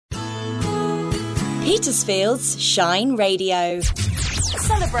Petersfield's Shine Radio.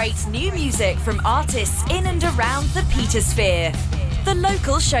 Celebrate new music from artists in and around the Petersphere. The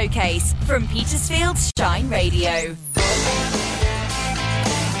local showcase from Petersfield's Shine Radio.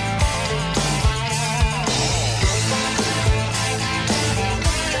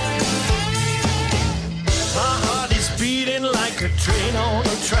 My heart is beating like a train on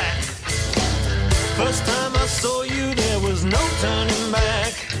a track. First time I saw you, there was no turning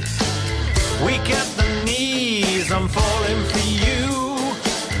back. Weak at the knees, I'm falling for you.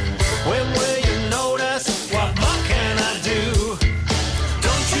 When will you notice? What more can I do?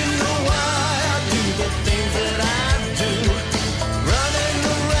 Don't you know why I do the things that I do? Running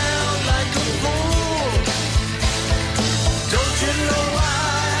around like a fool. Don't you know why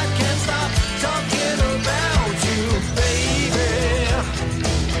I can't stop talking about you, baby?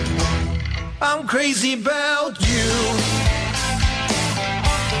 I'm crazy about you.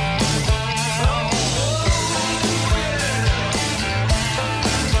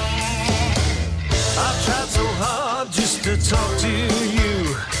 To talk to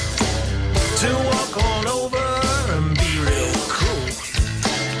you, to walk on over and be real cool.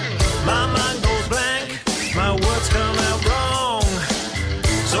 My mind goes blank, my words come out wrong,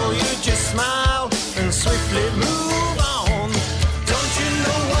 so you just smile and swiftly move on. Don't you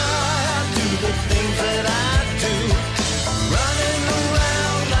know why I do the things that I do? Running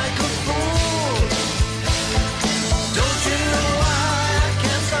around like a fool. Don't you know why I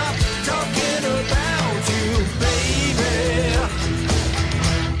can't stop talking about you, baby?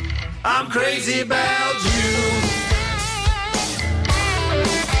 I'm crazy about you.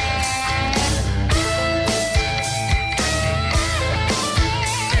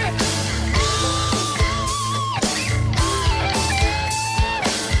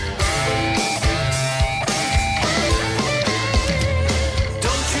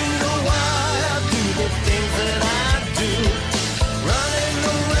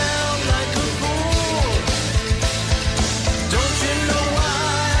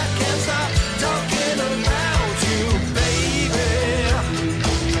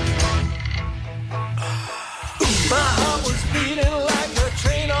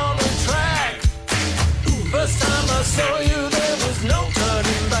 Saw you, there was no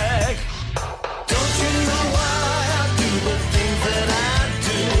turning back. Don't you know why I do the things that I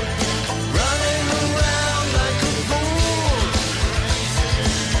do? Running around like a fool.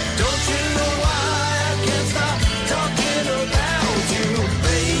 Don't you know why I can't stop talking about you,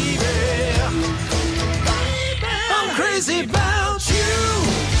 baby? I'm crazy about you.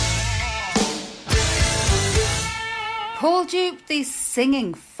 Paul Dupe, the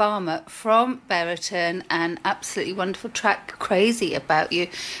singing farmer from Brereton, an absolutely wonderful track, Crazy About You,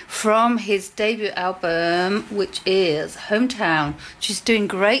 from his debut album, which is Hometown. She's doing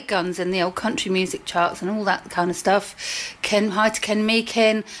great guns in the old country music charts and all that kind of stuff. Hi to Ken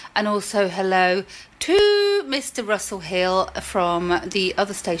Meakin, and also hello to Mr. Russell Hill from the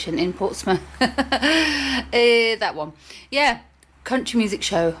other station in Portsmouth. That one. Yeah, country music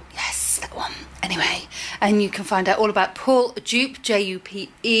show. Yes, that one. Anyway, and you can find out all about Paul Dupe,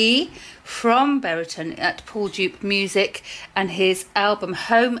 Jupe, from Brereton at Paul Dupe Music, and his album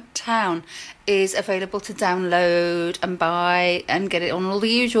Hometown is available to download and buy and get it on all the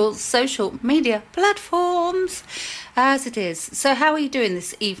usual social media platforms as it is. So how are you doing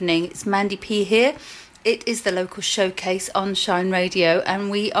this evening? It's Mandy P here. It is the local showcase on Shine Radio, and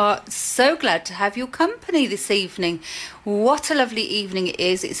we are so glad to have your company this evening. What a lovely evening it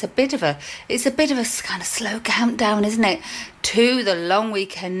is. It's a bit of a kind of slow countdown, isn't it, to the long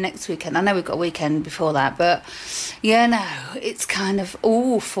weekend next weekend. I know we've got a weekend before that, but yeah, no, it's kind of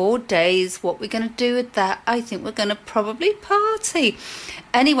 4 days. What we're going to do with that? I think we're going to probably party.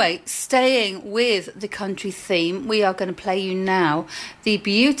 Anyway, staying with the country theme, we are going to play you now the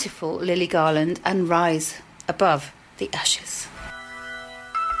beautiful Lily Garland and Rise Above the Ashes.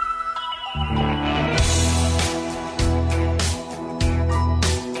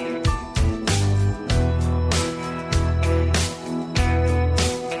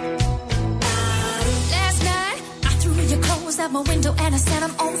 Last night, I threw your clothes out my window and I set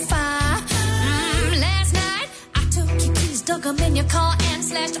them on fire. Last night, I took your keys, dug them in your car and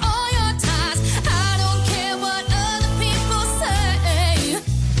slashed all your tires. I don't care what other people say.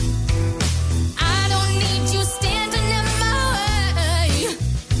 I don't need you standing in my way.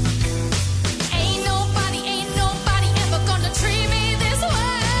 Ain't nobody ever gonna treat me this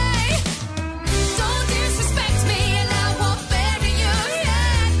way. Don't disrespect me and I won't bury you,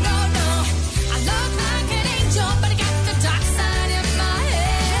 yeah, no, no. I look like an angel, but I got the dark side in my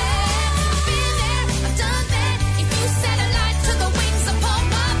head. Been there, I've done that. If you set a light to the wings upon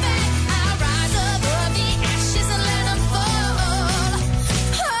my back,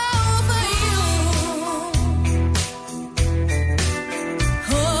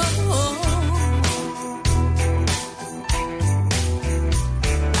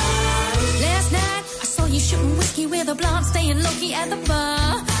 the blonde staying low-key at the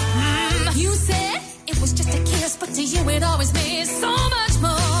bar. You said it was just a kiss, but to you it always means so much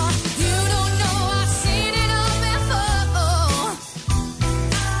more. You don't know I've seen it all before.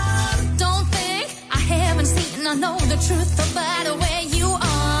 Don't think I haven't seen, I know the truth about the way you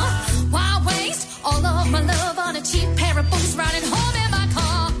are. Why waste all of my love on a cheap pair of boots riding home in my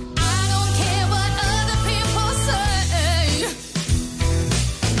car? I don't care what other people say.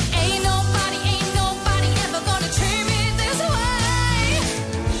 Ain't nobody ever gonna treat me this way.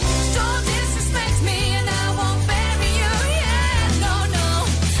 Don't disrespect me and I won't bury you, yeah, no, no.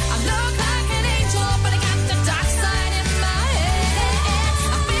 I look like an angel, but I got the dark side in my head.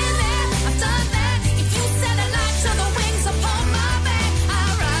 I've been there, I've done that. If you set a light to the wings upon my back,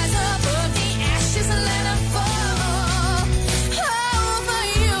 I'll rise above the ashes and let them fall over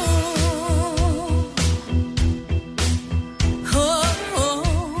you. Oh, oh.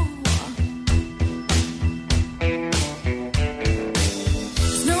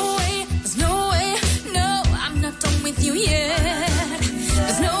 There's no way, no, I'm not done with you yet.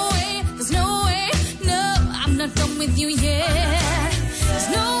 There's no way, no, I'm not done with you yet. There's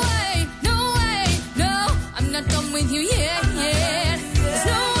no way, no, I'm not done with you yet. There's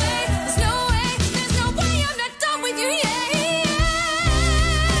no way, I'm not done with you yet.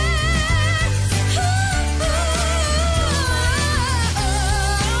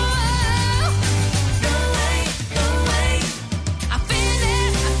 I've been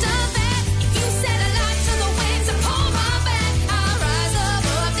there, I've done that. If you set a light to the winds and pull my back, I'll rise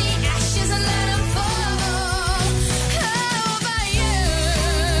above the ashes and let them fall over you. Over you.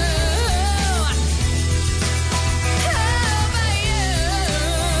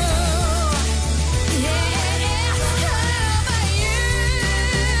 Yeah, over you.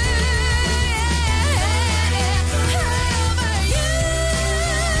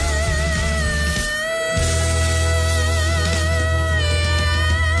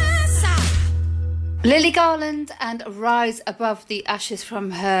 Lily Garland and Rise Above the Ashes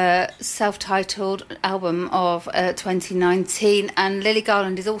from her self-titled album of 2019. And Lily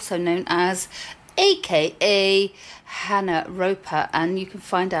Garland is also known as AKA Hannah Roper, and you can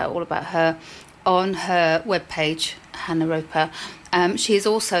find out all about her on her webpage, Hannah Roper. She is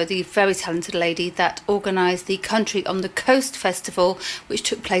also the very talented lady that organised the Country on the Coast Festival, which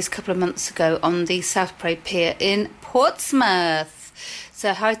took place a couple of months ago on the South Parade Pier in Portsmouth.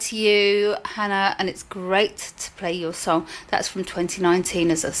 So hi to you, Hannah, and it's great to play your song. That's from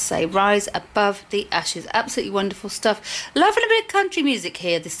 2019, as I say, Rise Above the Ashes. Absolutely wonderful stuff. Loving a bit of country music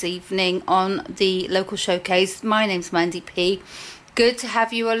here this evening on the local showcase. My name's Mandy P. Good to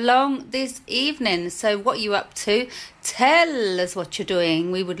have you along this evening. So what are you up to? Tell us what you're doing.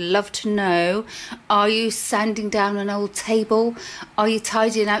 We would love to know. Are you sanding down an old table? Are you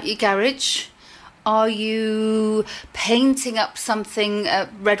tidying out your garage? Are you painting up something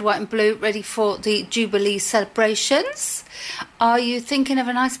red, white and blue, ready for the Jubilee celebrations? Are you thinking of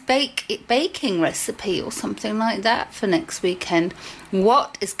a nice baking recipe or something like that for next weekend?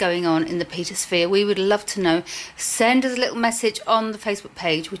 What is going on in the Petersphere? We would love to know. Send us a little message on the Facebook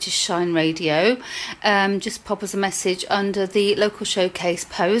page, which is Shine Radio. Just pop us a message under the local showcase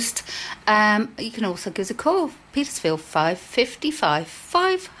post. You can also give us a call, Petersfield 555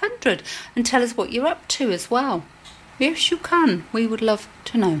 500, and tell us what you're up to as well. Yes, you can. We would love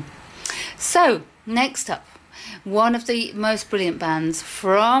to know. So, next up, one of the most brilliant bands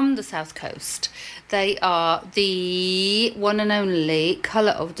from the South Coast. They are the one and only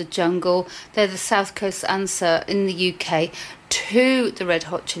Colour of the Jungle. They're the South Coast answer in the UK to the Red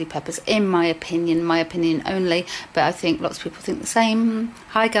Hot Chili Peppers, in my opinion only, but I think lots of people think the same.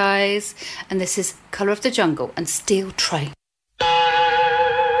 Hi guys, and this is Colour of the Jungle and Steel Train.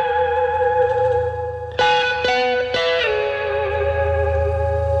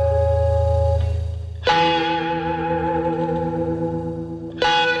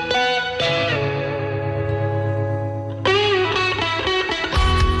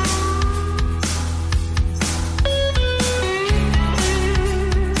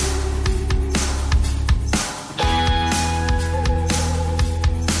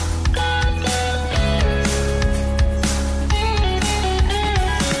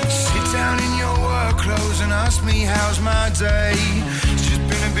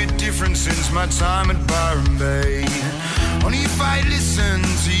 Since my time at Byron Bay, only if I listen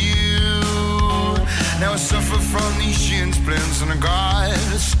to you. Now I suffer from these shin splints and I got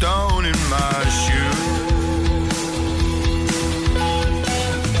a stone in my shoe.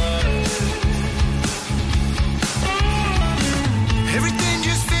 Everything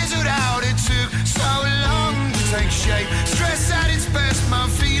just fizzled out, it took so long to take shape. Stress at its best, my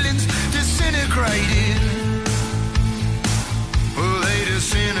feelings disintegrated.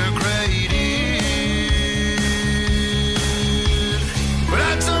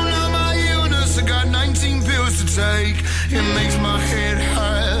 It makes my head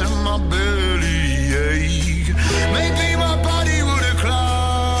hurt and my belly ache. Maybe my body would have climbed,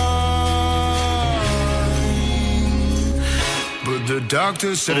 but the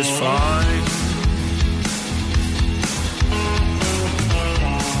doctor said it's fine.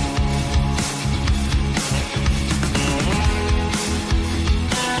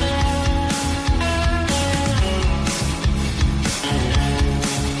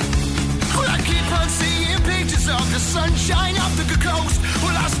 Sunshine up the coast.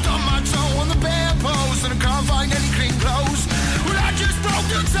 Well, I stubbed my toe on the bedpost and I can't find any clean clothes. Well, I just broke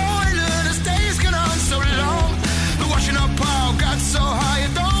the toilet. This day's gone on so long. The washing up pile got so high, I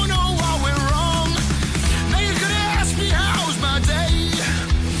don't know what went wrong. Now you're gonna ask me how's my day.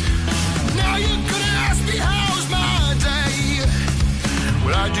 Now you're gonna ask me how's my day.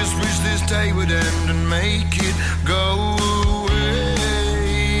 Well, I just wish this day would end and make it go away.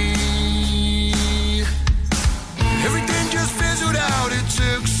 Everything just fizzled out, it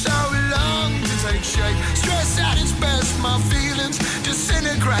took so long to take shape. Stress at its best, my feelings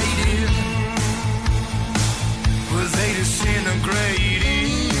disintegrated. Well, they disintegrated.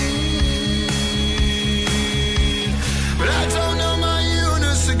 But I don't know my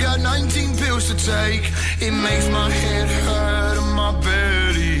illness, I got 19 pills to take. It makes my head hurt and my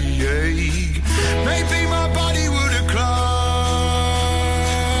belly ache. Maybe my body would have climbed,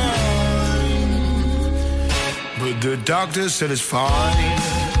 but the doctor said it's fine.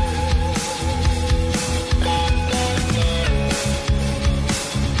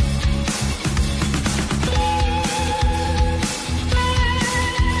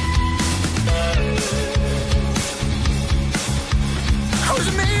 I was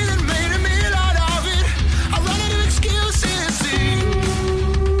made a meal out of it. I run out of excuses.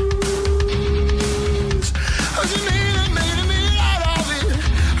 I was made a meal out of it.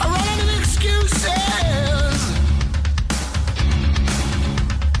 I run out of excuses.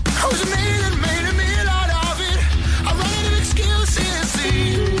 I was made a meal out of it. I run out of excuses.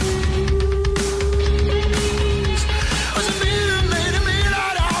 I was made a meal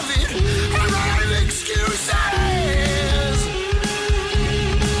out of it. I run out of excuses.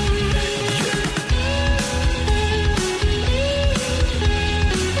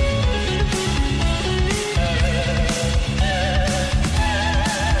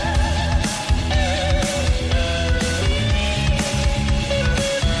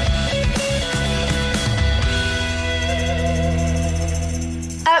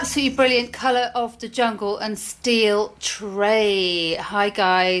 Absolutely brilliant. Colour of the Jungle and Steel Tray. Hi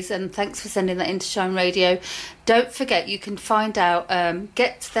guys, and thanks for sending that into Shine Radio. Don't forget, you can find out,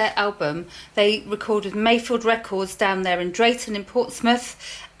 get their album. They recorded Mayfield Records down there in Drayton in Portsmouth,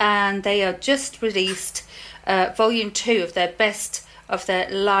 and they are just released volume 2 of their best of their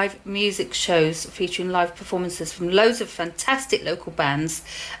live music shows featuring live performances from loads of fantastic local bands.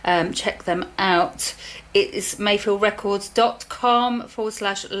 Check them out. It is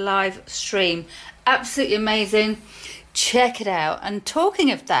mayfieldrecords.com/live stream. Absolutely amazing. Check it out. And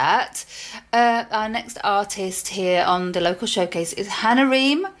talking of that, our next artist here on the local showcase is Hannah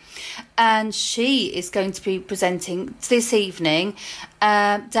Ream, and she is going to be presenting this evening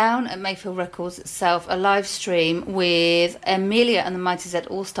down at Mayfield Records itself, a live stream with Amelia and the Mighty Z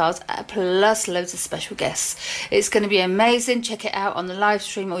All-Stars, plus loads of special guests. It's going to be amazing. Check it out on the live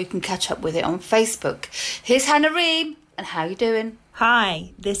stream, or you can catch up with it on Facebook. Here's Hannah Ream, and how you doing?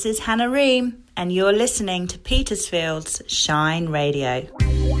 Hi, this is Hannah Ream, and you're listening to Petersfield's Shine Radio.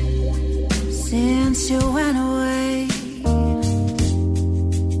 Since you went away,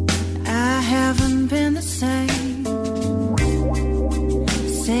 I haven't been the same.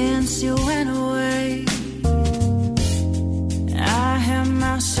 Since you went away, I have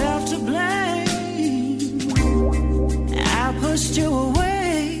myself to blame. I pushed you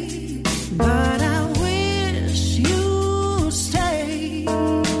away, but I wish you'd stay.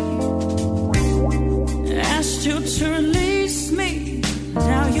 Asked you to release me,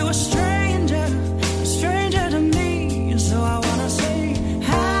 now you're a stranger to me. So I wanna say,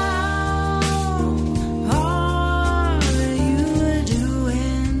 how are you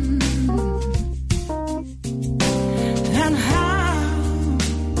doing? And how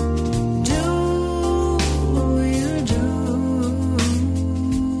do you do?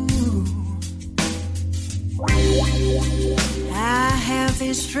 I have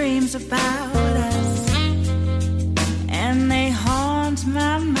these dreams about us, and they haunt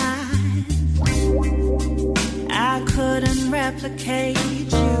my mind. I couldn't replicate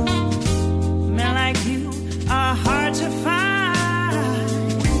you. Men like you are hard to find.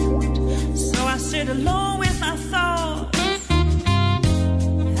 So I sit alone with my thoughts.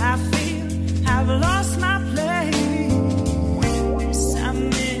 I feel I've lost my place.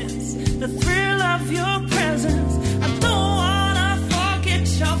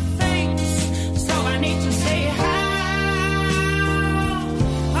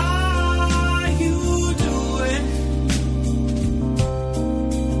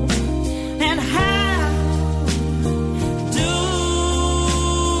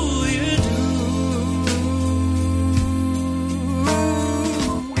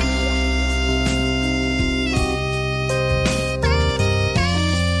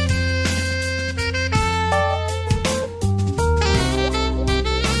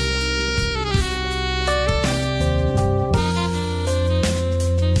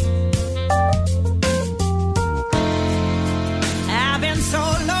 been so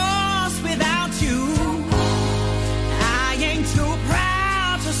lost without you. I ain't too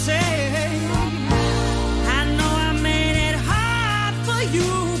proud to say I know I made it hard for you,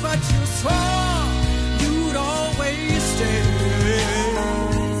 but you swore you'd always stay.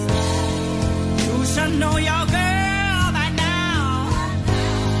 You should know your girl by now.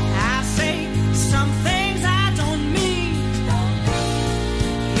 I say some things I don't mean.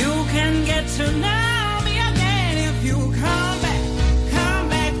 You can get to know me again if you come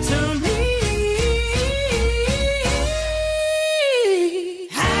back to me.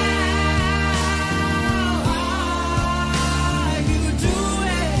 How are you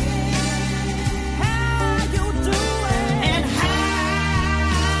doing? How you doing? And how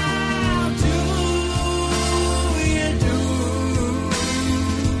do you do?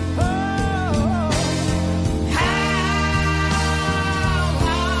 Oh, how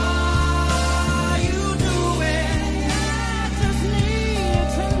are you doing? I just need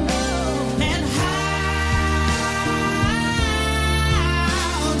to know. And how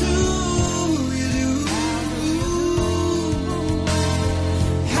do you do?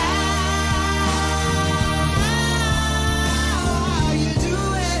 How are you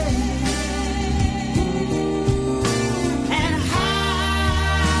doing? And how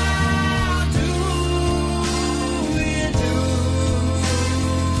do you do?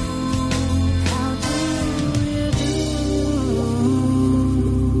 How do you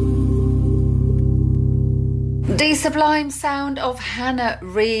do? The sublime sound of Hannah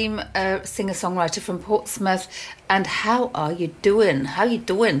Ream, a singer-songwriter from Portsmouth. And how are you doing? How you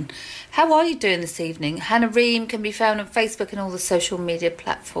doing? How are you doing this evening? Hannah Ream can be found on Facebook and all the social media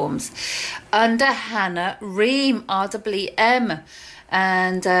platforms under Hannah Ream, RWM.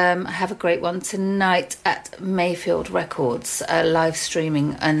 And I have a great one tonight at Mayfield Records, live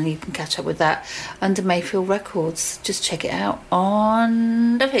streaming, and you can catch up with that under Mayfield Records. Just check it out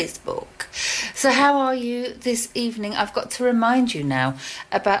on the Facebook. So how are you this evening? I've got to remind you now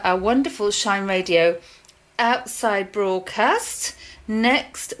about our wonderful Shine Radio outside broadcast.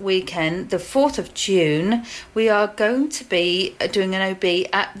 Next weekend, the 4th of June, we are going to be doing an OB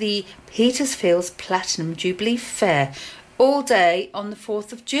at the Petersfields Platinum Jubilee Fair all day on the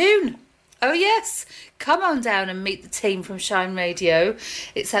 4th of June. Oh yes, come on down and meet the team from Shine Radio.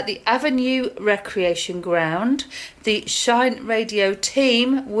 It's at the Avenue Recreation Ground. The Shine Radio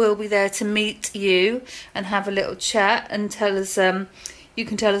team will be there to meet you and have a little chat and tell us, you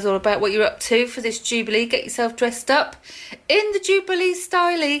can tell us all about what you're up to for this Jubilee. Get yourself dressed up in the Jubilee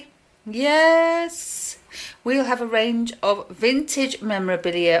style. Yes. We'll have a range of vintage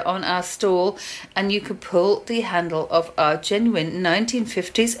memorabilia on our stall, and you can pull the handle of our genuine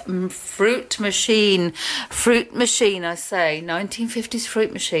 1950s fruit machine. Fruit machine, I say. 1950s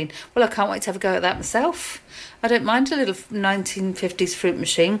fruit machine. Well, I can't wait to have a go at that myself. I don't mind a little 1950s fruit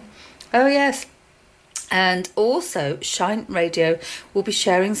machine. Oh, yes. And also, Shine Radio will be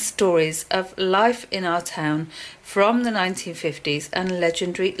sharing stories of life in our town from the 1950s, and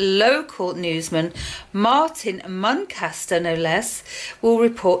legendary local newsman Martin Muncaster, no less, will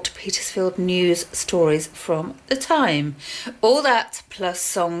report Petersfield news stories from the time. All that plus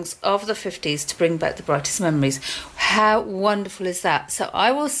songs of the 50s to bring back the brightest memories. How wonderful is that? So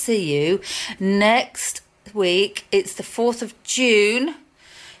I will see you next week. It's the 4th of June.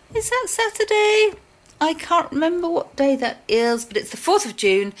 Is that Saturday? I can't remember what day that is, but it's the 4th of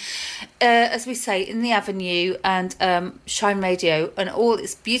June, as we say, in the Avenue, and Shine Radio and all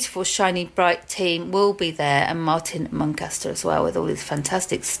its beautiful, shiny, bright team will be there, and Martin Muncaster as well, with all his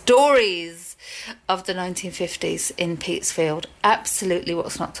fantastic stories of the 1950s in Petersfield. Absolutely,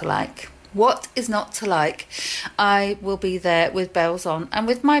 what's not to like? What is not to like? I will be there with bells on and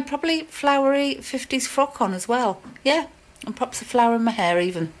with my probably flowery 50s frock on as well. Yeah. And props of flower in my hair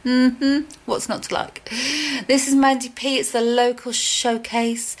even. What's not to like? This is Mandy P. It's the local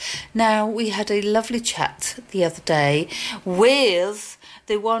showcase. Now, we had a lovely chat the other day with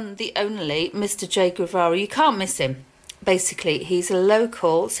the one, the only, Mr. Jay Guevara. You can't miss him. Basically, he's a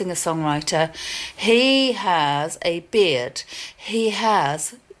local singer-songwriter. He has a beard. He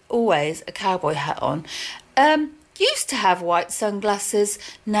has always a cowboy hat on. Used to have white sunglasses.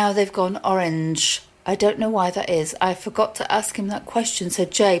 Now they've gone orange. I don't know why that is. I forgot to ask him that question. So,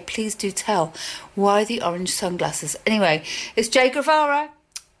 Jay, please do tell why the orange sunglasses. Anyway, it's Jay Guevara.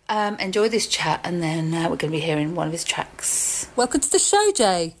 Enjoy this chat, and then we're going to be hearing one of his tracks. Welcome to the show,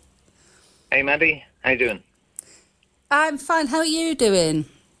 Jay. Hey, Mandy. How you doing? I'm fine. How are you doing?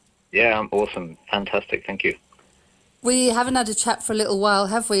 Yeah, I'm awesome. Fantastic. Thank you. We haven't had a chat for a little while,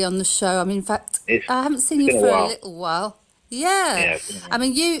 have we, on the show? I mean, in fact, I haven't seen you for a little while. Yeah. I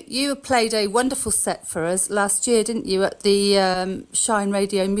mean, you played a wonderful set for us last year, didn't you, at the Shine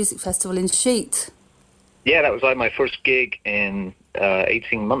Radio Music Festival in Sheet? Yeah, that was like my first gig in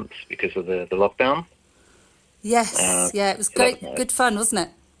 18 months because of the lockdown. Yes, it was great, good fun, wasn't it?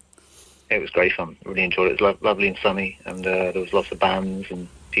 It was great fun. Really enjoyed it. It was lovely and sunny, and there was lots of bands and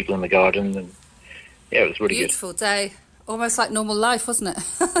people in the garden, and yeah, it was really beautiful day. Almost like normal life, wasn't it?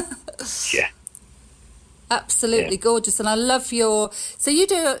 Yeah. Absolutely gorgeous, and I love your. So you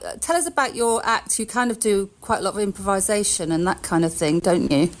do. Tell us about your act. You kind of do quite a lot of improvisation and that kind of thing,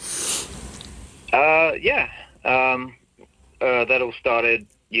 don't you? Yeah. That all started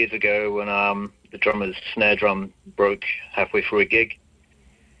years ago when the drummer's snare drum broke halfway through a gig,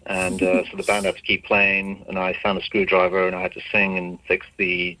 and so the band had to keep playing, and I found a screwdriver and I had to sing and fix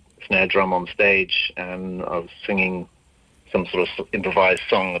the snare drum on stage, and I was singing some sort of improvised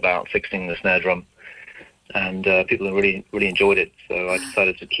song about fixing the snare drum, and people really enjoyed it. So I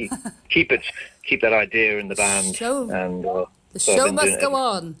decided to keep that idea in the band. And the show must go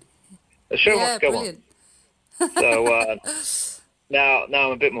on. The show must go brilliant. on. So now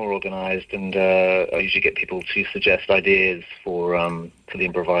I'm a bit more organised, and I usually get people to suggest ideas for the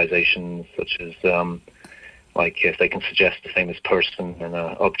improvisations, such as like if they can suggest a famous person and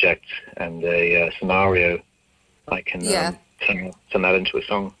an object and a scenario, I can turn that into a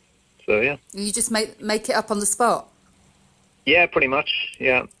song. So yeah. You just make it up on the spot. Yeah, pretty much.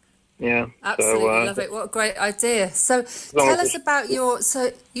 Yeah. Absolutely love it. What a great idea. So tell us about you're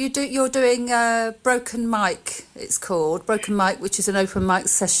doing Broken Mic. It's called Broken Mic, which is an open mic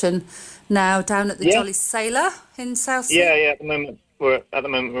session now down at the Jolly Sailor in Southsea. Yeah. At the moment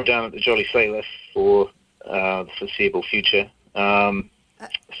we're down at the Jolly Sailor for the foreseeable future.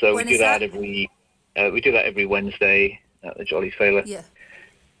 So we do that every Wednesday at the Jolly Sailor. Yeah.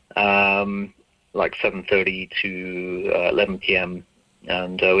 Like 7:30 to 11 p.m.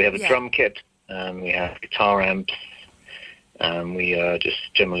 And we have a drum kit, and we have guitar amps, and we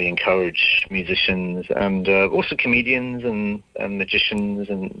just generally encourage musicians and also comedians and magicians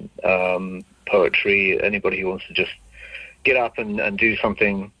and poetry, anybody who wants to just get up and do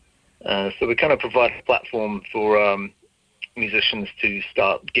something. So we kind of provide a platform for musicians to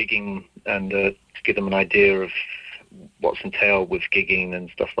start gigging and to give them an idea of what's entailed with gigging and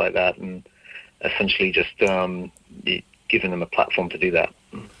stuff like that, and essentially just giving them a platform to do that.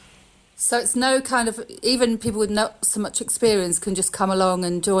 So it's no kind of, even people with not so much experience can just come along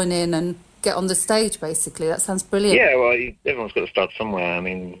and join in and get on the stage, basically. That sounds brilliant. Yeah, well, everyone's got to start somewhere. I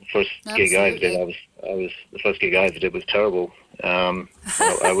mean, the first gig I ever did was terrible.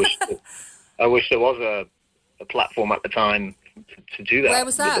 I wish there was a platform at the time to do that. Where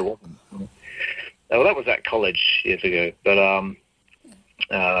was that? Well, that was at college years ago, but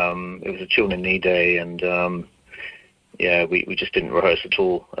it was a Children in Need Day, and we just didn't rehearse at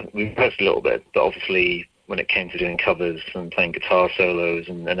all. We rehearsed a little bit, but obviously when it came to doing covers and playing guitar solos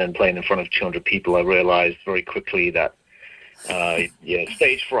and then playing in front of 200 people, I realized very quickly that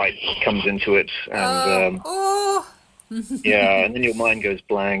stage fright comes into it, and and then your mind goes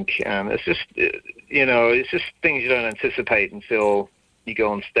blank, and it's just it's just things you don't anticipate until you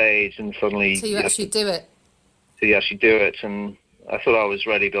go on stage, and suddenly you actually do it. So you actually do it, and I thought I was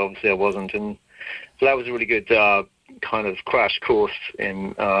ready, but obviously I wasn't, and so that was a really good kind of crash course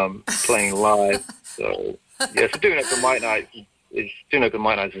in playing live. So doing open mic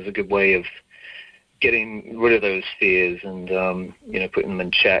nights is a good way of getting rid of those fears and putting them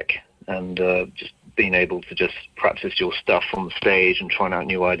in check, and just being able to just practice your stuff on the stage and trying out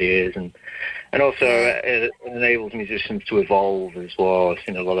new ideas, and also it enables musicians to evolve as well. I've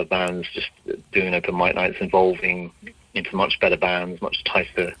seen a lot of bands just doing open mic nights evolving into much better bands, much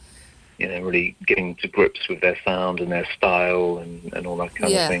tighter, really getting to grips with their sound and their style and all that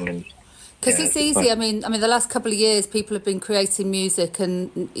kind of thing. And because it's easy. I mean, the last couple of years, people have been creating music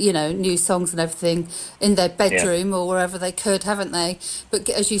and new songs and everything in their bedroom or wherever they could, haven't they? But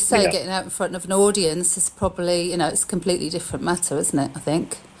as you say, getting out in front of an audience is probably, it's a completely different matter, isn't it? I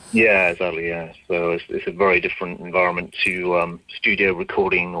think. Yeah, exactly. Yeah, so it's a very different environment to studio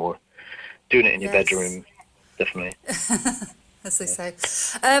recording or doing it in your bedroom. Definitely. As they say.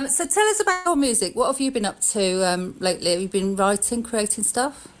 So tell us about your music. What have you been up to lately? Have you been writing, creating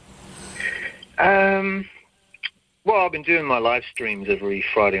stuff? Well, I've been doing my live streams every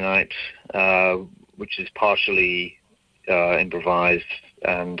Friday night, which is partially improvised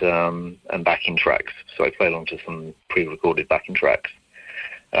and backing tracks. So I play along to some pre-recorded backing tracks.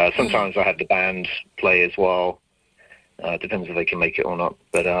 Sometimes I have the band play as well. Depends if they can make it or not.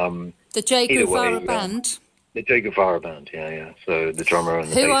 But the J. Guevara Band. The Che Guevara band, yeah. So the drummer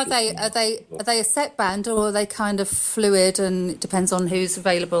and the Who are bassist. they? Are they a set band, or are they kind of fluid and it depends on who's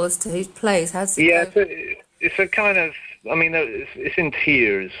available as to who plays? How's it go? So it's a kind of, I mean, it's in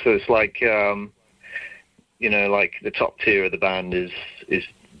tiers, so it's like, like the top tier of the band is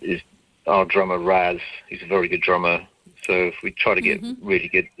our drummer Raz. He's a very good drummer. So if we try to get really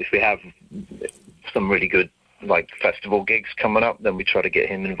good, if we have some really good like festival gigs coming up, then we try to get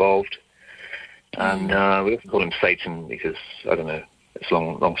him involved. And we also call him Satan because, I don't know, it's a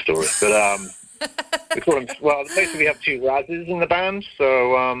long story. But we call him, well, basically we have two Razes in the band,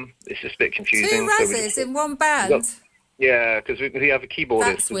 so it's just a bit confusing. Two Razes in one band? Because we have a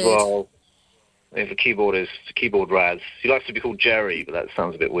keyboardist as well. We have a keyboard Raz. He likes to be called Jerry, but that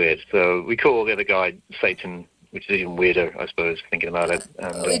sounds a bit weird. So we call the other guy Satan, which is even weirder, I suppose, thinking about it.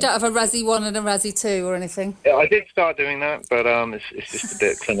 And, you don't have a Razzie 1 and a Razzie 2 or anything? Yeah, I did start doing that, but it's just a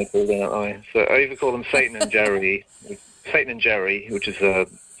bit clinical, don't I? So I either call them Satan and Jerry, which is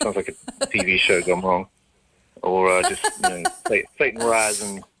sounds like a TV show gone wrong, or just Satan Raz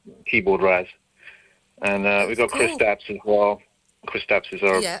and keyboard Raz. And we've got Chris Stapps as well. Chris Stapps is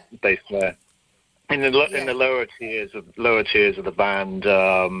our bass player. In the lower tiers of the band,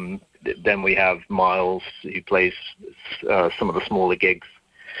 then we have Miles, who plays some of the smaller gigs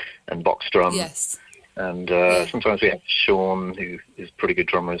and box drum. Yes. And sometimes we have Sean, who is a pretty good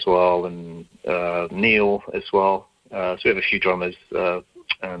drummer as well, and Neil as well. So we have a few drummers,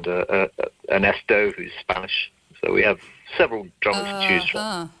 and Ernesto, who's Spanish. So we have several drummers to choose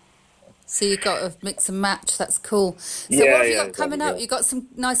from. So you've got to mix and match. That's cool. So what have you got coming up? You got some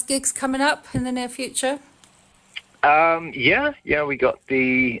nice gigs coming up in the near future? We got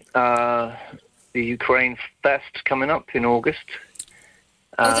the Ukraine Fest coming up in August.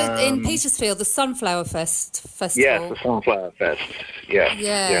 In Petersfield, the Sunflower Festival. Yes, the Sunflower Fest.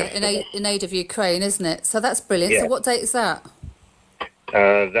 In aid of Ukraine, isn't it? So that's brilliant. Yeah. So what date is that?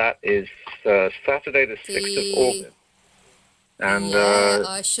 That is Saturday the 6th of August. And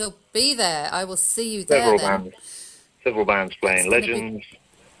I shall be there. I will see you there. Several bands playing. Legends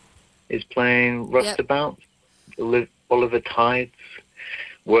is playing. Rustabout, Oliver Tides,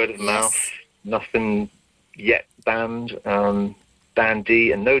 Word of Mouth, Nothing Yet band, Band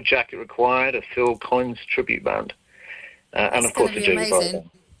D, and No Jacket Required, a Phil Collins tribute band, and of course the Che Guevara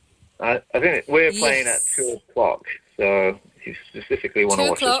band. I think we're playing at 2:00. So. If you specifically want to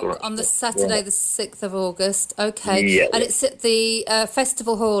watch 2 o'clock on the Saturday, the 6th of August. Okay. Yeah. And it's at the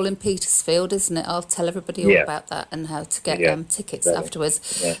Festival Hall in Petersfield, isn't it? I'll tell everybody all about that and how to get tickets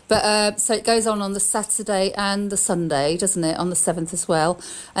afterwards. Yeah. But so it goes on the Saturday and the Sunday, doesn't it? On the 7th as well.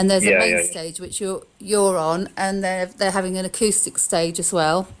 And there's a main stage, which you're on, and they're having an acoustic stage as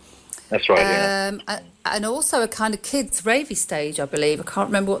well. That's right, And also a kind of kids' ravey stage, I believe. I can't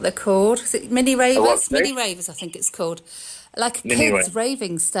remember what they're called. Is it Mini Ravers? Mini Ravers, I think it's called. Like a kids'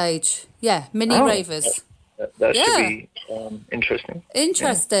 raving stage. Yeah, mini ravers. That should be interesting.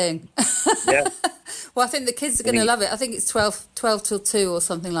 Interesting. Yeah. Well, I think the kids are going to love it. I think it's 12 till 2 or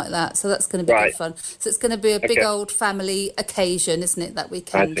something like that. So that's going to be good fun. So it's going to be a big old family occasion, isn't it, that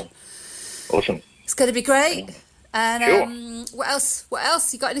weekend? Awesome. It's going to be great. And what else?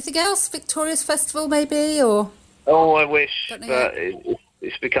 You got anything else? Victorious Festival, maybe? Or? Oh, I wish. But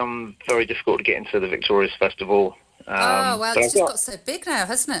it's become very difficult to get into the Victorious Festival. It's just got so big now,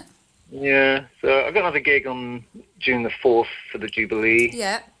 hasn't it? Yeah, so I've got another gig on June the 4th for the Jubilee.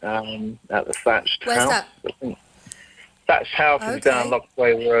 Yeah. At the Thatched Where's House. That? Thatched House is down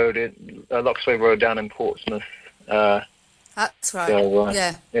Loxway Road down in Portsmouth. That's right.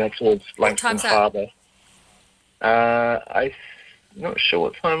 So, towards Langton Harbour. I'm not sure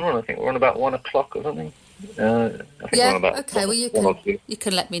what time we're on. I think we're on about 1 o'clock or something. Okay. Well, you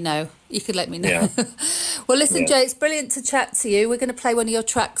can let me know. Yeah. Well, listen, Jay, it's brilliant to chat to you. We're going to play one of your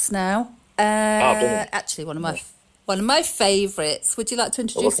tracks now. Actually, one of my favourites. Would you like to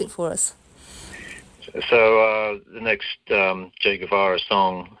introduce it for us? So the next Che Guevara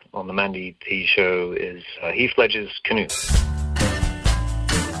song on the Mandy P show is Heath Ledger's Canoe.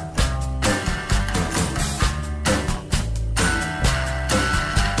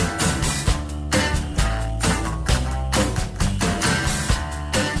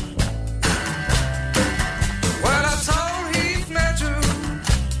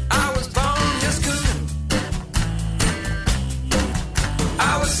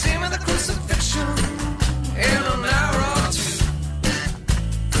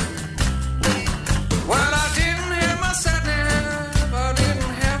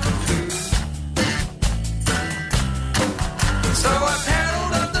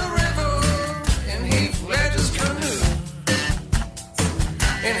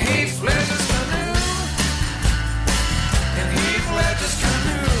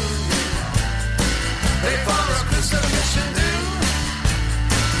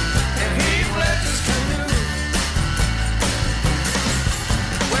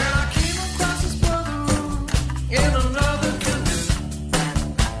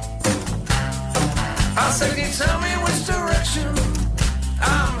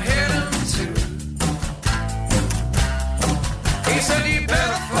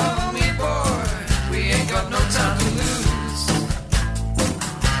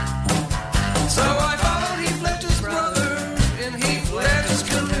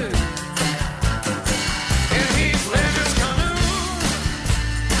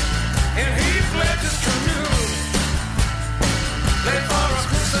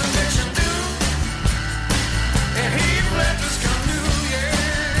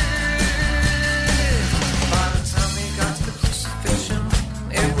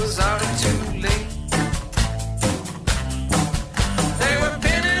 was already too late. They were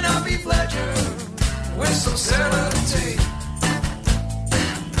pinning up Heath Ledger with some sellotape.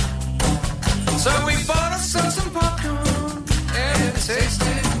 So we bought ourselves some popcorn and it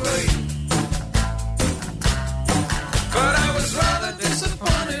tasted great. But I was rather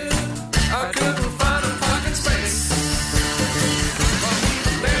disappointed I couldn't find a parking space.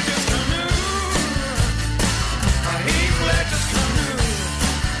 Heath Ledger's canoe, Heath Ledger's canoe,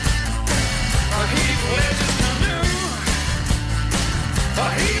 Heath Ledger's canoe,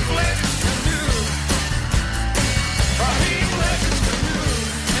 Heath Ledger's canoe, Heath Ledger's canoe,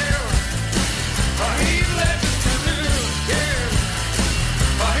 yeah. Heath Ledger's canoe, yeah.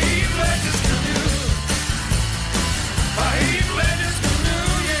 Heath Ledger's canoe, Heath Ledger's canoe,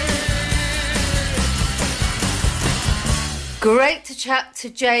 yeah. Great to chat to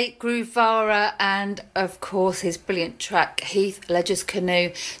Jay Gruvara and, of course, his brilliant track, Heath Ledger's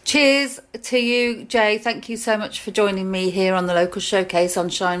Canoe. Cheers to you, Jay. Thank you so much for joining me here on the local showcase on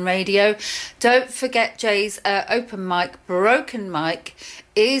Shine Radio. Don't forget Jay's open mic, Broken Mic,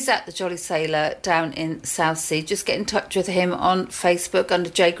 is at the Jolly Sailor down in Southsea. Just get in touch with him on Facebook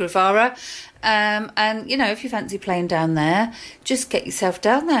under Jay Gruvara. And, you know, if you fancy playing down there, just get yourself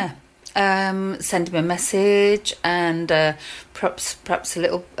down there. Send him a message and perhaps a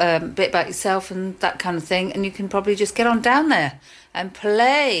little bit about yourself and that kind of thing, and you can probably just get on down there and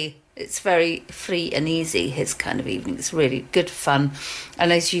play. It's very free and easy, his kind of evening. It's really good fun.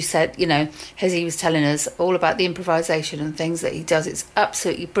 And as you said, you know, as he was telling us all about the improvisation and things that he does, it's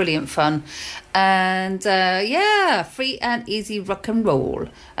absolutely brilliant fun. And yeah, free and easy rock and roll.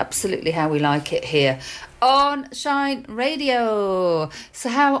 Absolutely how we like it here on Shine Radio. So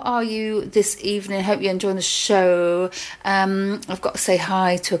how are you this evening? Hope you're enjoying the show. I've got to say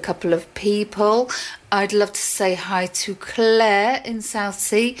hi to a couple of people. I'd love to say hi to Claire in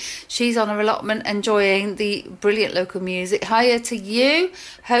Southsea. She's on her allotment enjoying the brilliant local music. Hiya to you.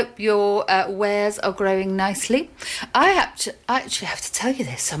 Hope your wares are growing nicely. I actually have to tell you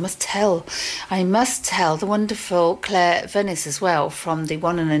this. I must tell the wonderful Claire Venice as well from the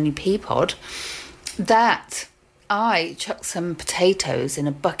One and Only Peapod that I chucked some potatoes in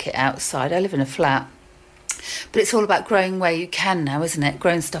a bucket outside. I live in a flat. But it's all about growing where you can now, isn't it?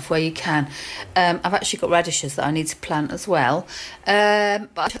 Growing stuff where you can. I've actually got radishes that I need to plant as well.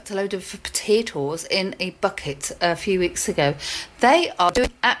 But I chucked a load of potatoes in a bucket a few weeks ago. They are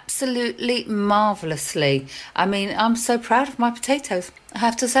doing absolutely marvellously. I mean, I'm so proud of my potatoes, I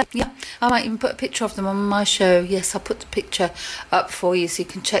have to say. Yeah, I might even put a picture of them on my show. Yes, I'll put the picture up for you so you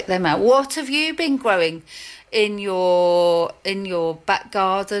can check them out. What have you been growing in your back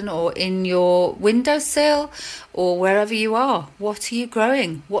garden or in your windowsill or wherever you are? What are you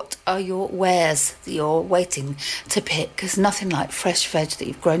growing? What are your wares that you're waiting to pick? Because nothing like fresh veg that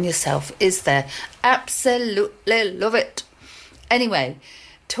you've grown yourself, is there? Absolutely love it. Anyway,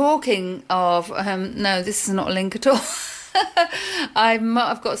 talking of no, this is not a link at all.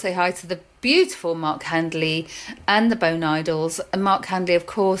 I've got to say hi to the beautiful Mark Handley and the Bone Idols. And Mark Handley, of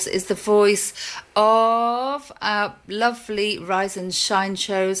course, is the voice of our lovely Rise and Shine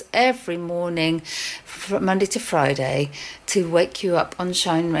shows every morning from Monday to Friday to wake you up on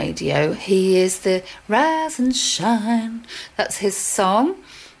Shine Radio. He is the Rise and Shine. That's his song.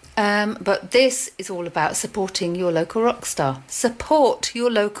 But this is all about supporting your local rock star. Support your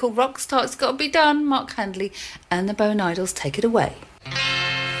local rock star. It's got to be done. Mark Handley and the Bone Idols, take it away.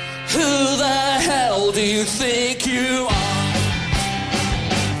 Who the hell do you think you are?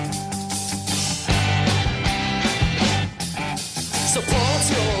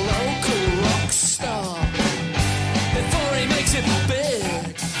 Support your local rock star before he makes it big.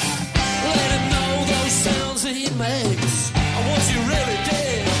 Let him know those sounds that he makes are what you really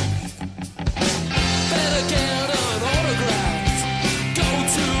did. Better get an autograph, go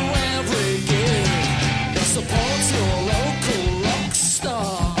to every gig. Support your local rock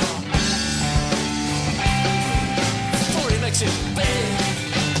star before he makes it big.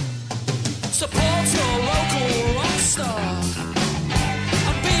 Support your local rock star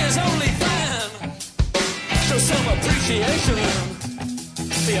and be his only fan. Show some appreciation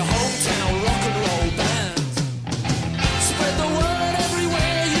for your hometown rock and roll band. Spread the word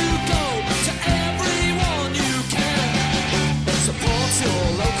everywhere you go, to everyone you can. Support your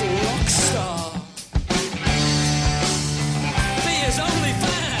local rock star. Be his only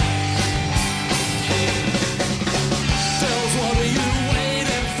fan. Girls, what are you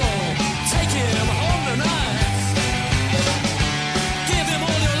waiting for? Take him home tonight. Give him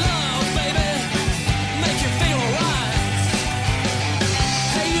all your love, baby. Make him feel alright.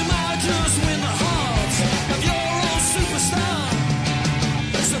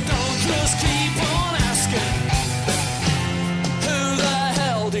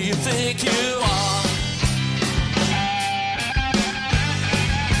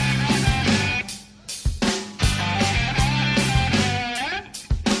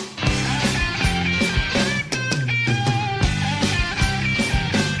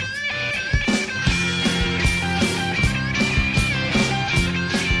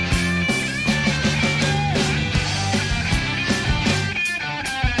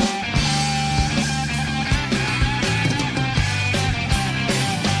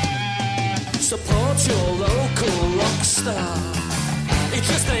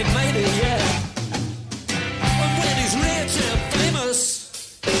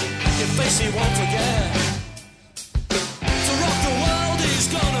 face he won't forget. To rock the world he's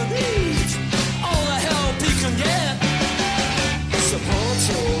gonna need all the help he can get. Support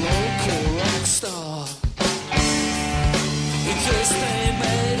your local rock star in case they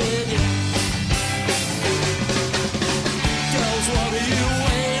made it yet. Girls, what are you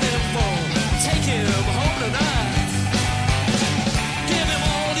waiting for? Take him home tonight. Give him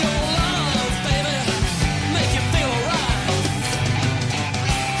all your love, baby. Make him feel alright.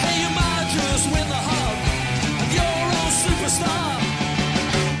 Hey, you might just win the heart of your own superstar.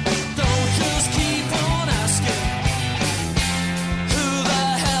 Don't just keep on asking, who the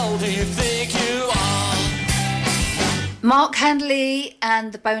hell do you think you are? Mark Handley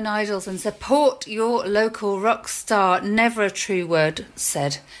and the Bone Idols, and support your local rock star. Never a true word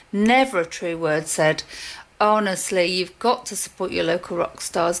said. Never a true word said. Honestly, you've got to support your local rock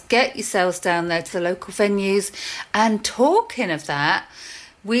stars. Get yourselves down there to the local venues. And talking of that,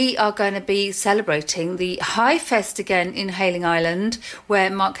 we are going to be celebrating the High Fest again in Hayling Island, where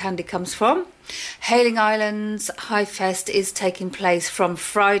Mark Handley comes from. Hayling Island's High Fest is taking place from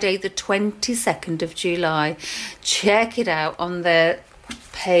Friday the 22nd of July. Check it out on their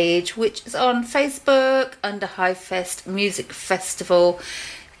page, which is on Facebook under High Fest Music Festival,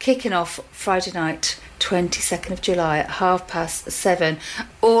 kicking off Friday night 22nd of July at 7:30.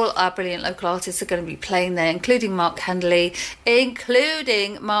 All our brilliant local artists are going to be playing there, including Mark Handley,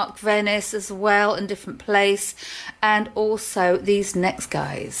 including Mark Venice as well, in different place, and also these next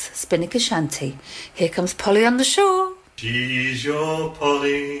guys, Spinnaker Shanty. Here comes Polly on the Shore. She's your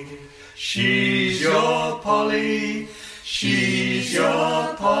Polly, she's your Polly, she's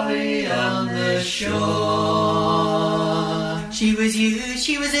your Polly on the shore. She was used,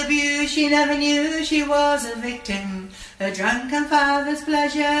 she was abused, she never knew she was a victim. A drunken father's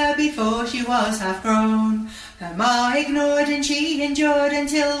pleasure before she was half grown. Her ma ignored and she endured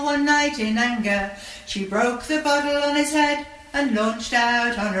until one night in anger she broke the bottle on his head and launched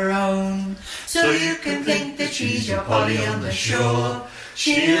out on her own. So you can think that she's your Polly on the shore.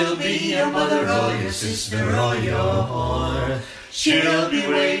 She'll be your mother or your sister or your whore. She'll be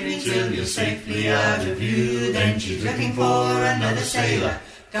waiting till you're safely out of view. Then she's looking for another sailor,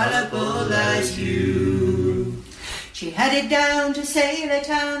 gullible as you. She headed down to Sailor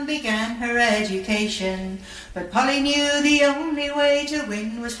Town, began her education. But Polly knew the only way to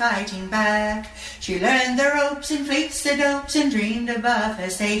win was fighting back. She learned the ropes and fleeced the dopes and dreamed above her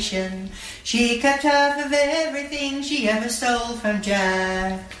station. She kept half of everything she ever stole from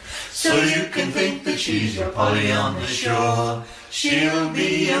Jack. So you can think that she's your Polly on the shore. She'll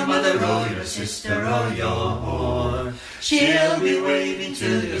be your mother or your sister or your whore. She'll be waiting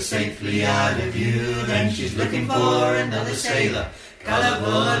till you're safely out of view. Then she's looking for another sailor,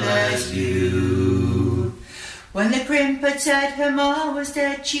 gullible as you. When the crimp had said her ma was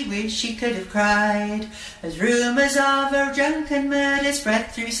dead, she wished she could have cried, as rumours of her drunken murder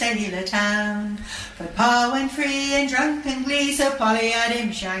spread through Sailor Town. But pa went free in drunken glee, so Polly had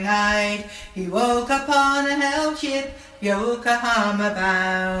him shanghaied. He woke up on a hell ship, Yokohama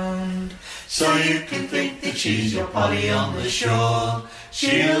bound. So you can think that she's your Polly on the shore.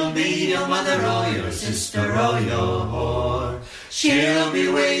 She'll be your mother or your sister or your whore. She'll be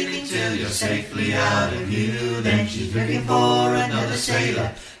waiting till you're safely out of view. Then she's looking for another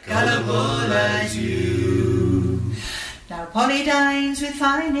sailor, gullible as you. Now Polly dines with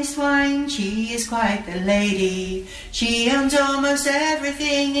finest wine, she is quite the lady. She owns almost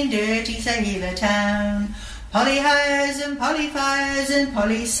everything in dirty Sailor Town. Polly hires and Polly fires and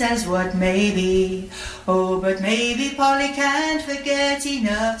Polly says what may be. Oh, but maybe Polly can't forget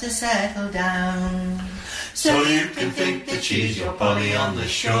enough to settle down. So you can think that she's your Polly on the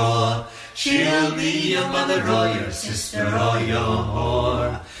shore. She'll be your mother or your sister or your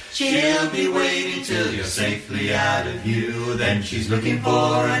whore. She'll be waiting till you're safely out of view. Then she's looking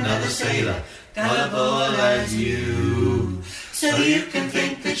for another sailor, gullible as you. So you can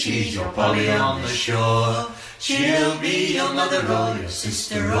think that she's your Polly on the shore. She'll be your mother or your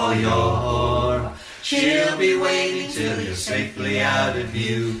sister or your whore. She'll be waiting till you're safely out of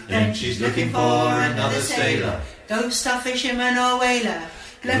view. Then she's looking for another sailor, ghost or fisherman or whaler.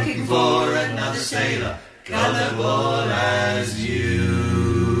 Looking for another sailor, gullible as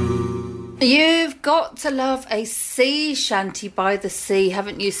you. You've got to love a sea shanty by the sea,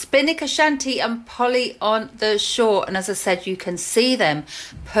 haven't you? Spinnaker Shanty and Polly on the Shore. And as I said, you can see them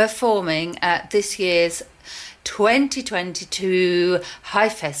performing at this year's 2022 High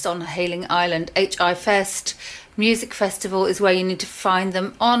Fest on Hayling Island, HI Fest. Music Festival is where you need to find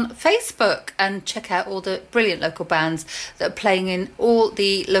them on Facebook and check out all the brilliant local bands that are playing in all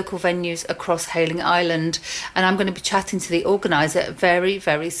the local venues across Hayling Island. And I'm going to be chatting to the organiser very,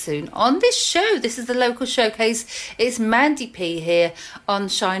 very soon on this show. This is the local showcase. It's Mandy P here on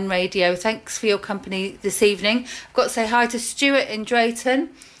Shine Radio. Thanks for your company this evening. I've got to say hi to Stuart in Drayton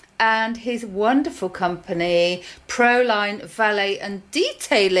and his wonderful company, Proline Valet and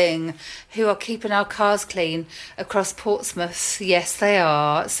Detailing, who are keeping our cars clean across Portsmouth. Yes, they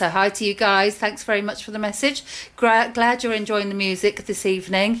are. So hi to you guys. Thanks very much for the message. Glad you're enjoying the music this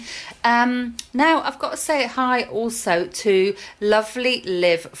evening. Now, I've got to say hi also to lovely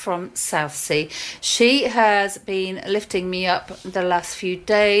Liv from Southsea. She has been lifting me up the last few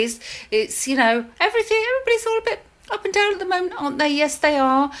days. It's, you know, everybody's all a bit up and down at the moment, aren't they? Yes, they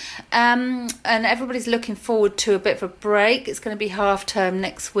are. And everybody's looking forward to a bit of a break. It's going to be half term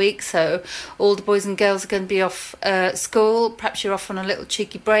next week, so all the boys and girls are going to be off school. Perhaps you're off on a little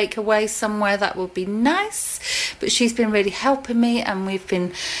cheeky break away somewhere. That would be nice. But she's been really helping me, and we've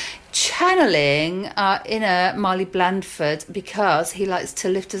been channeling our inner Marley Blandford because he likes to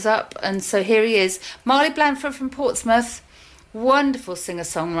lift us up. And so here he is, Marley Blandford from Portsmouth, wonderful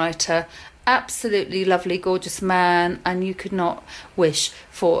singer-songwriter, absolutely lovely, gorgeous man, and you could not wish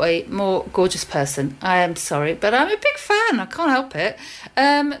for a more gorgeous person. I am sorry, but I'm a big fan. I can't help it.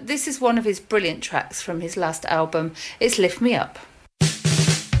 This is one of his brilliant tracks from his last album. It's Lift Me Up.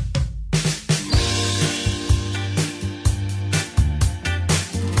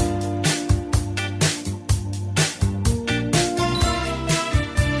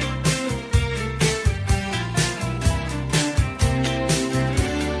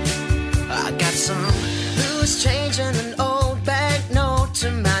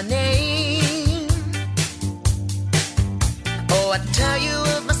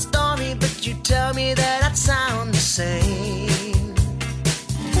 Tell me that I'd sound the same.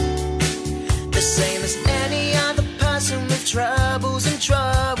 The same as any other person with troubles and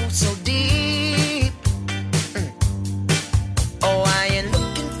troubles so deep. Oh, I ain't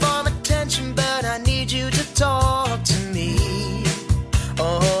looking for attention, but I need you to talk to me.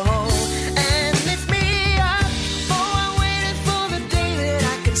 Oh, and lift me up. Oh, I'm waiting for the day that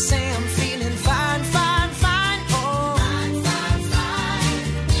I can say I'm feeling fine, fine, fine. Oh, fine, fine, fine.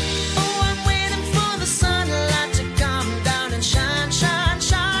 Oh, I'm waiting for the sunlight to come down and shine, shine,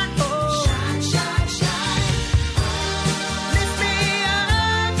 shine. Oh, shine, shine, shine. Lift me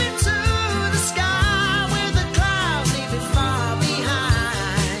up into the sky where the clouds leave it far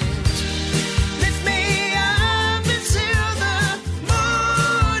behind. Lift me up until the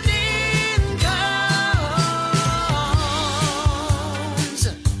morning comes.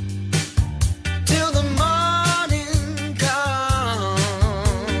 Till the morning comes.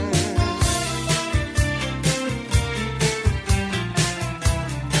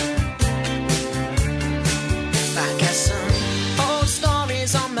 I got some old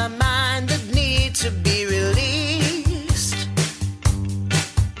stories on my mind that need to be released,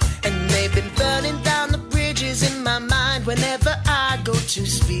 and they've been burning down the bridges in my mind whenever I go to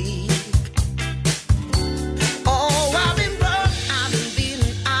speak. Oh, I've been broke, I've been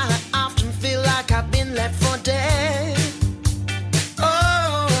beaten, I often feel like I've been left for dead.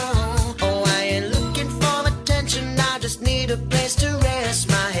 Oh, oh, I ain't looking for attention, I just need a place to rest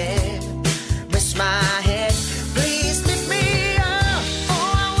my head, rest my head. Please lift me up.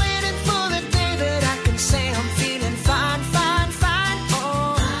 Oh, I'm waiting for the day that I can say I'm feeling fine, fine, fine.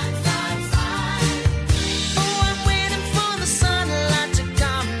 Oh, fine, fine, fine. Oh, I'm waiting for the sunlight to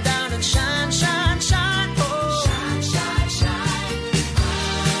come down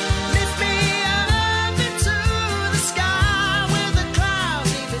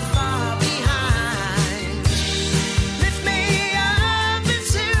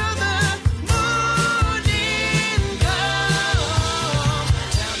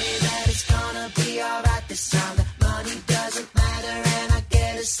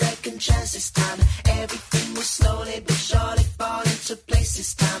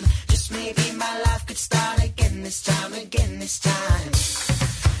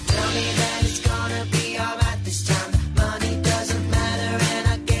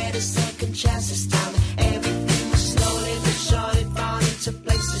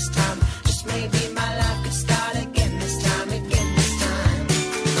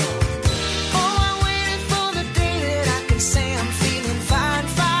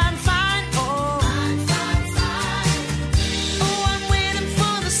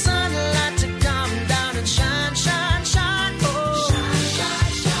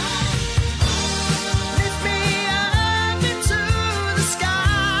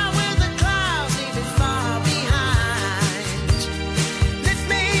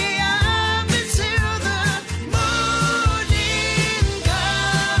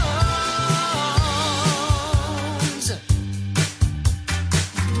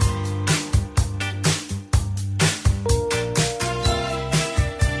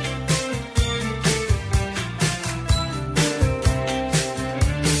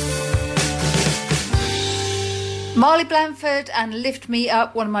Molly Blandford and Lift Me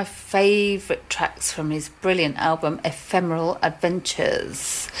Up, one of my favourite tracks from his brilliant album Ephemeral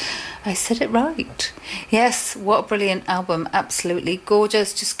Adventures. I said it right. Yes, what a brilliant album. Absolutely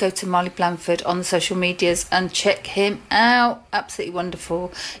gorgeous. Just go to Molly Blandford on the social medias and check him out. Absolutely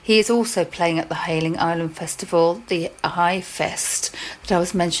wonderful. He is also playing at the Hailing Island Festival, the iFest that I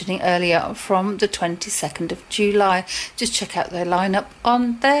was mentioning earlier, from the 22nd of July. Just check out their lineup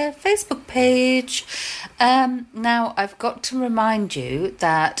on their Facebook page. Now, I've got to remind you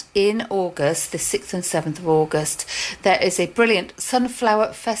that in August, the 6th and 7th of August, there is a brilliant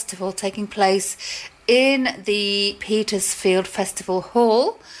Sunflower Festival taking place in the Petersfield Festival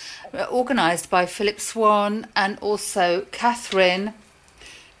Hall, organised by Philip Swan and also Catherine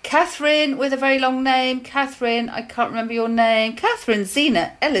with a very long name. Catherine, I can't remember your name. Catherine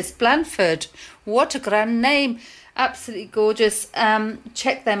Zena Ellis Blandford. What a grand name. Absolutely gorgeous.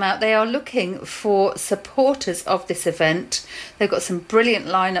 Check them out. They are looking for supporters of this event. They've got some brilliant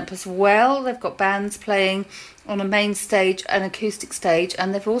lineup as well. They've got bands playing on a main stage, an acoustic stage,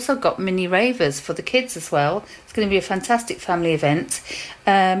 and they've also got mini ravers for the kids as well. It's going to be a fantastic family event.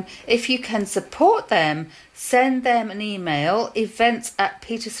 If you can support them, send them an email,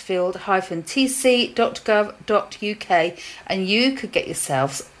 events@petersfield-tc.gov.uk, and you could get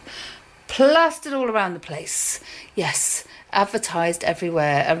yourselves plastered all around the place. Yes, advertised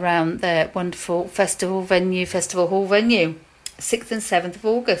everywhere around their wonderful festival hall venue. 6th and 7th of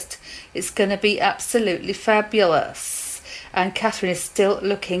August. It's going to be absolutely fabulous. And Catherine is still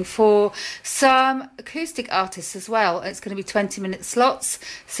looking for some acoustic artists as well. It's going to be 20-minute slots,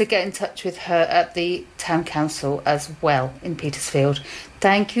 so get in touch with her at the Town Council as well in Petersfield.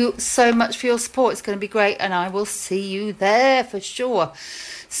 Thank you so much for your support. It's going to be great, and I will see you there for sure.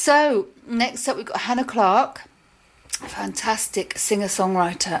 So, next up we've got Hannah Clark. Fantastic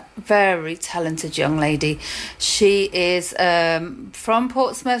singer-songwriter, very talented young lady. She is from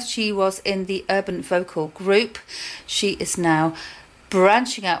Portsmouth. She was in the Urban Vocal Group. She is now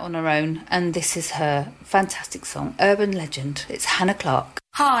branching out on her own, and this is her fantastic song, Urban Legend. It's Hannah Clark.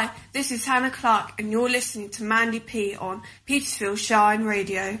 Hi, this is Hannah Clark, and you're listening to Mandy P on Petersfield Shine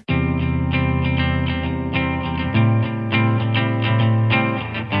Radio.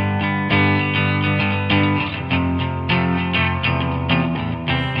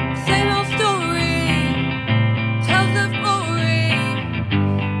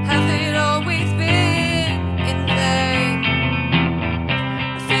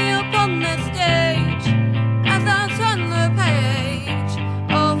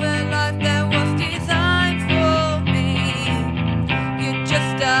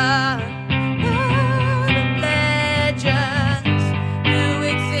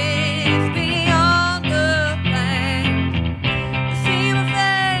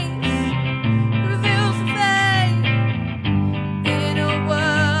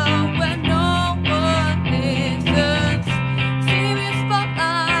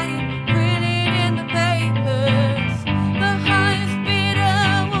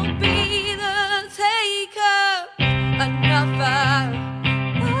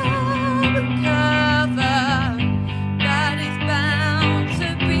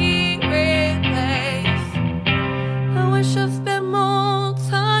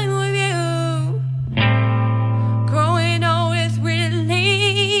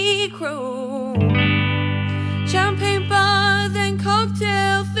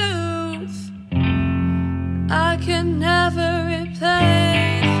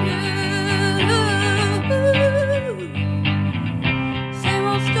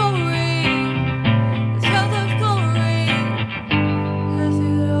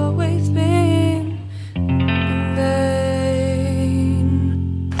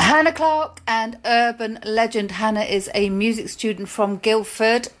 Legend. Hannah is a music student from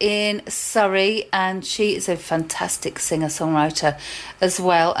Guildford in Surrey, and she is a fantastic singer-songwriter as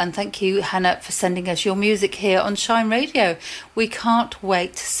well. And thank you, Hannah, for sending us your music here on Shine Radio. We can't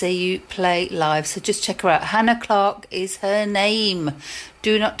wait to see you play live, so just check her out. Hannah Clark is her name.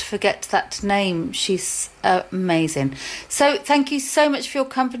 Do not forget that name. She's amazing. So thank you so much for your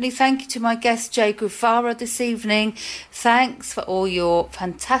company. Thank you to my guest, Jay Guvara, this evening. Thanks for all your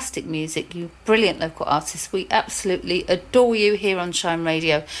fantastic music, you brilliant local artists. We absolutely adore you here on Shine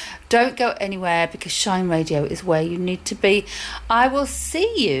Radio. Don't go anywhere, because Shine Radio is where you need to be. I will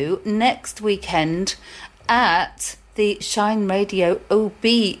see you next weekend at the Shine Radio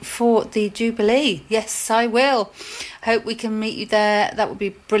OB for the Jubilee. Yes, I will. Hope we can meet you there. That would be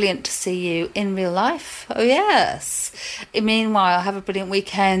brilliant to see you in real life. Oh, yes. Meanwhile, have a brilliant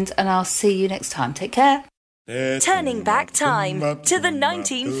weekend, and I'll see you next time. Take care. Turning back time to the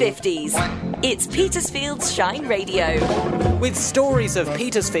 1950s. It's Petersfield's Shine Radio. With stories of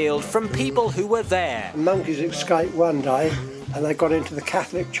Petersfield from people who were there. Monkeys escaped one day and they got into the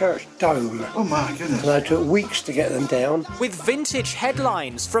Catholic Church dome. Oh my goodness. And they took weeks to get them down. With vintage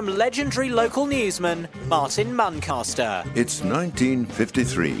headlines from legendary local newsman Martin Muncaster. It's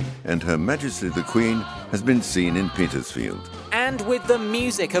 1953 and Her Majesty the Queen has been seen in Petersfield. And with the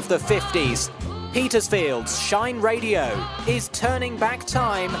music of the 50s, Petersfield's Shine Radio is turning back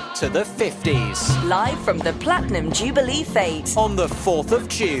time to the 50s. Live from the Platinum Jubilee Fete on the 4th of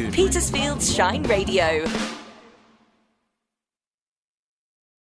June. Petersfield's Shine Radio.